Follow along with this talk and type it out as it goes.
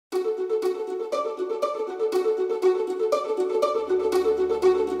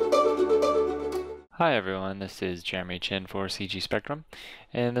Hi everyone, this is Jeremy Chin for CG Spectrum.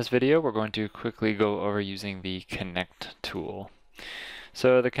 In this video we're going to quickly go over using the Connect tool.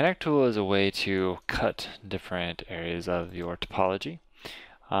 So the Connect tool is a way to cut different areas of your topology.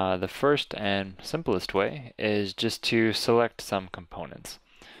 The first and simplest way is just to select some components.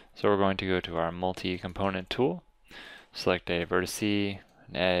 So we're going to go to our multi-component tool, select a vertice,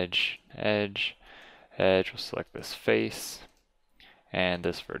 an edge, we'll select this face, and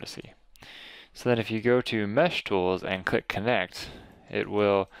this vertice. So then if you go to Mesh Tools and click Connect, it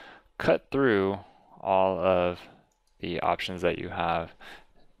will cut through all of the options that you have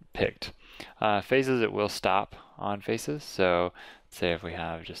picked. Faces, it will stop on faces. So say if we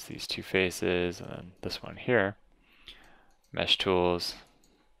have just these two faces and then this one here, Mesh Tools,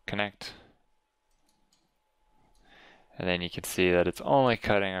 Connect, and then you can see that it's only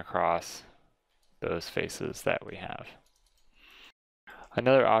cutting across those faces that we have.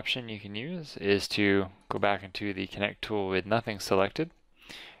 Another option you can use is to go back into the Connect tool with nothing selected,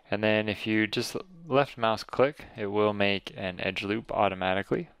 and then if you just left mouse click, it will make an edge loop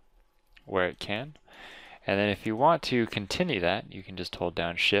automatically where it can. And then if you want to continue that, you can just hold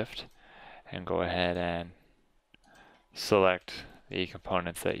down Shift and go ahead and select the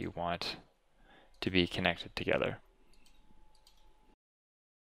components that you want to be connected together.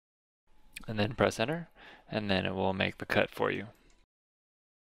 And then press enter, and then it will make the cut for you.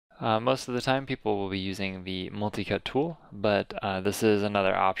 Most of the time people will be using the multi-cut tool, but this is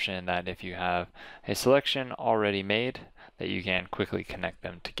another option that if you have a selection already made, that you can quickly connect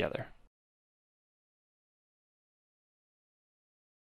them together.